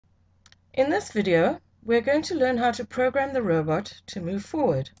In this video, we're going to learn how to program the robot to move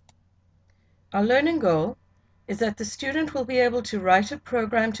forward. Our learning goal is that the student will be able to write a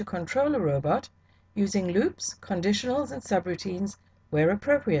program to control a robot using loops, conditionals, and subroutines where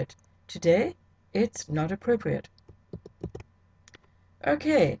appropriate. Today, it's not appropriate.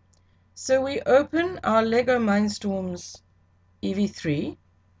 Okay, so we open our Lego Mindstorms EV3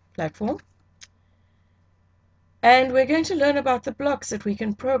 platform. And we're going to learn about the blocks that we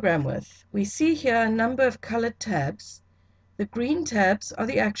can program with. We see here a number of colored tabs. The green tabs are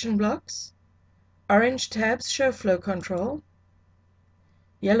the action blocks. Orange tabs show flow control.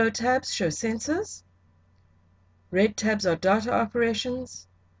 Yellow tabs show sensors. Red tabs are data operations.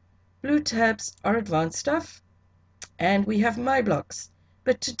 Blue tabs are advanced stuff. And we have my blocks.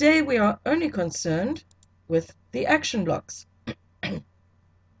 But today we are only concerned with the action blocks.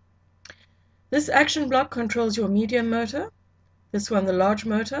 This action block controls your medium motor, this one the large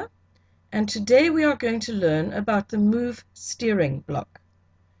motor, and today we are going to learn about the move steering block.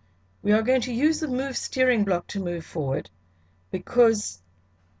 We are going to use the move steering block to move forward because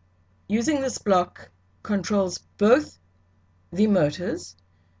using this block controls both the motors,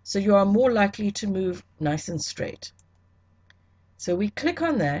 so you are more likely to move nice and straight. So we click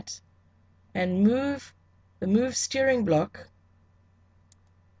on that and move the move steering block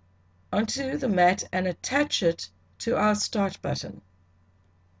onto the mat and attach it to our start button.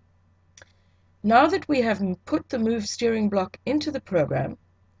 Now that we have put the move steering block into the program,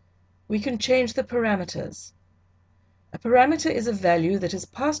 we can change the parameters. A parameter is a value that is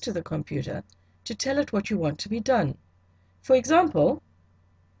passed to the computer to tell it what you want to be done. For example,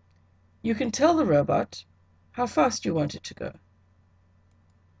 you can tell the robot how fast you want it to go.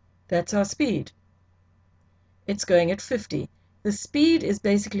 That's our speed. It's going at 50. The speed is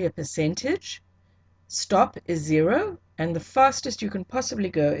basically a percentage. Stop is 0, and the fastest you can possibly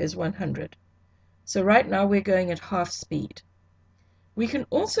go is 100. So right now we're going at half speed. We can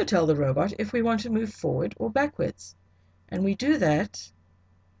also tell the robot if we want to move forward or backwards, and we do that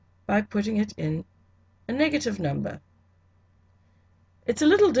by putting it in a negative number. It's a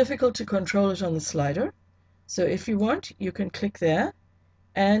little difficult to control it on the slider, so if you want, you can click there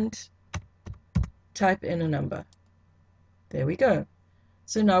and type in a number. There we go.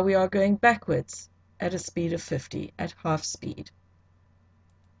 So now we are going backwards at a speed of 50 at half speed.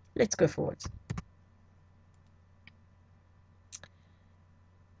 Let's go forwards.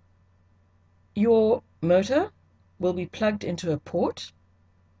 Your motor will be plugged into a port.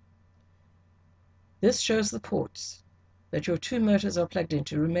 This shows the ports that your two motors are plugged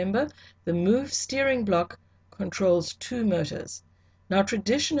into. Remember, the move steering block controls two motors. Now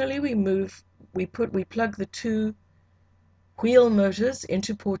traditionally we plug the two wheel motors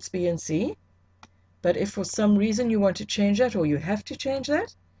into ports B and C, but if for some reason you want to change that or you have to change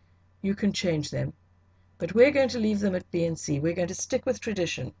that, you can change them. But we're going to leave them at B and C. We're going to stick with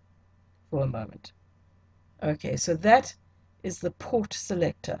tradition for a moment. Okay, so that is the port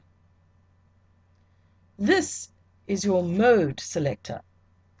selector. This is your mode selector.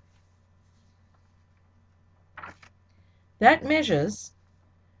 That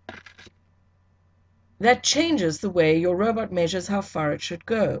changes the way your robot measures how far it should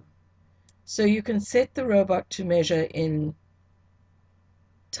go. So you can set the robot to measure in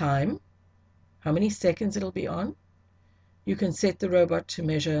time, how many seconds it'll be on. You can set the robot to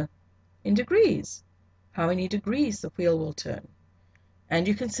measure in degrees, how many degrees the wheel will turn. And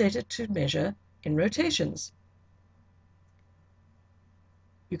you can set it to measure in rotations.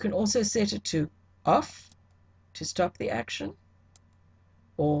 You can also set it to off, to stop the action,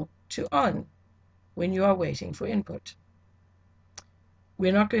 or to on, when you are waiting for input.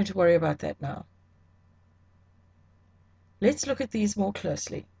 We're not going to worry about that now. Let's look at these more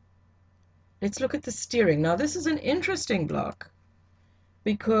closely. Let's look at the steering. Now this is an interesting block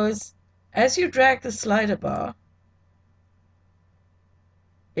because as you drag the slider bar,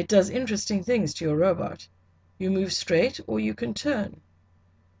 it does interesting things to your robot. You move straight or you can turn.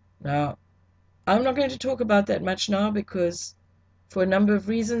 Now, I'm not going to talk about that much now because for a number of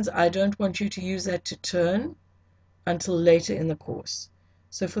reasons I don't want you to use that to turn until later in the course.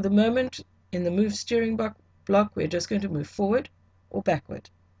 So for the moment, in the move steering block, we're just going to move forward or backward.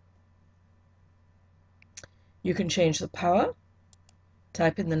 You can change the power,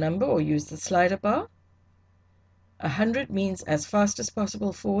 type in the number or use the slider bar. 100 means as fast as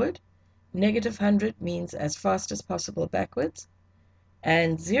possible forward, -100 means as fast as possible backwards,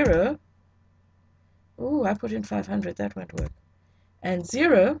 and 0, oh, I put in 500, that won't work, and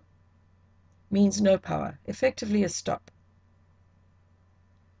 0 means no power, effectively a stop.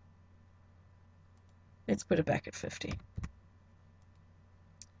 Let's put it back at 50.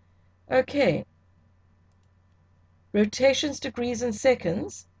 Okay, rotations, degrees, and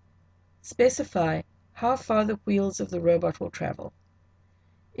seconds specify how far the wheels of the robot will travel.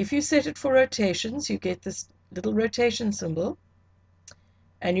 If you set it for rotations, you get this little rotation symbol,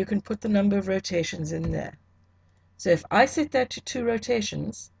 and you can put the number of rotations in there. So if I set that to 2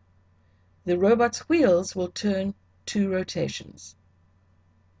 rotations, the robot's wheels will turn 2 rotations.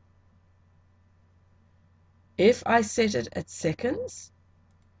 If I set it at seconds,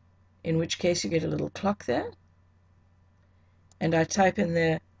 in which case you get a little clock there, and I type in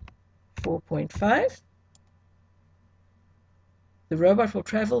there 4.5, the robot will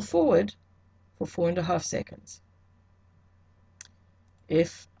travel forward for 4.5 seconds.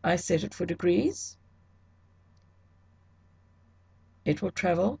 If I set it for degrees, it will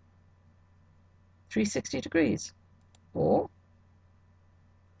travel 360 degrees, or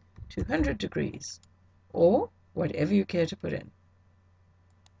 200 degrees, or whatever you care to put in.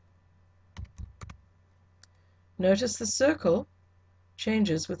 Notice the circle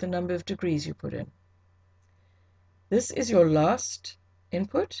changes with the number of degrees you put in. This is your last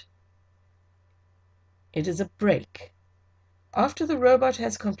input. It is a brake. After the robot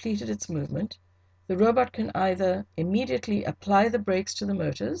has completed its movement, the robot can either immediately apply the brakes to the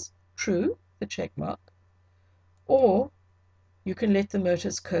motors, true, the check mark, or you can let the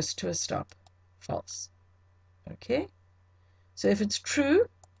motors coast to a stop, false. Okay? So if it's true,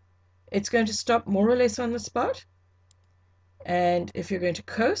 it's going to stop more or less on the spot. And if you're going to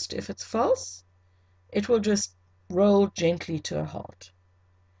coast, if it's false, it will just roll gently to a halt.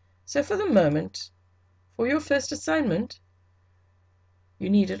 So for the moment, for your first assignment, you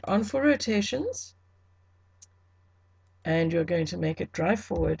need it on for rotations, and you're going to make it drive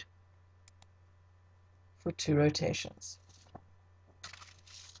forward for 2 rotations.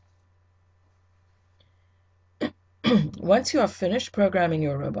 Once you are finished programming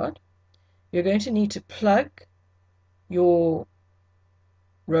your robot, you're going to need to plug your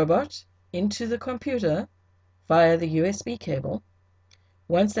robot into the computer via the USB cable.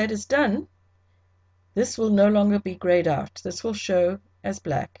 Once that is done, this will no longer be grayed out. This will show as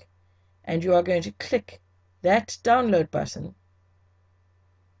black, and you are going to click that download button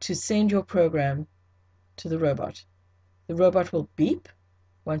to send your program to the robot. The robot will beep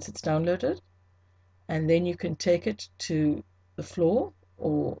once it's downloaded, and then you can take it to the floor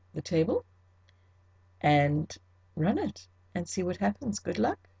or the table and run it and see what happens. Good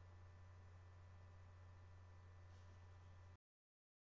luck.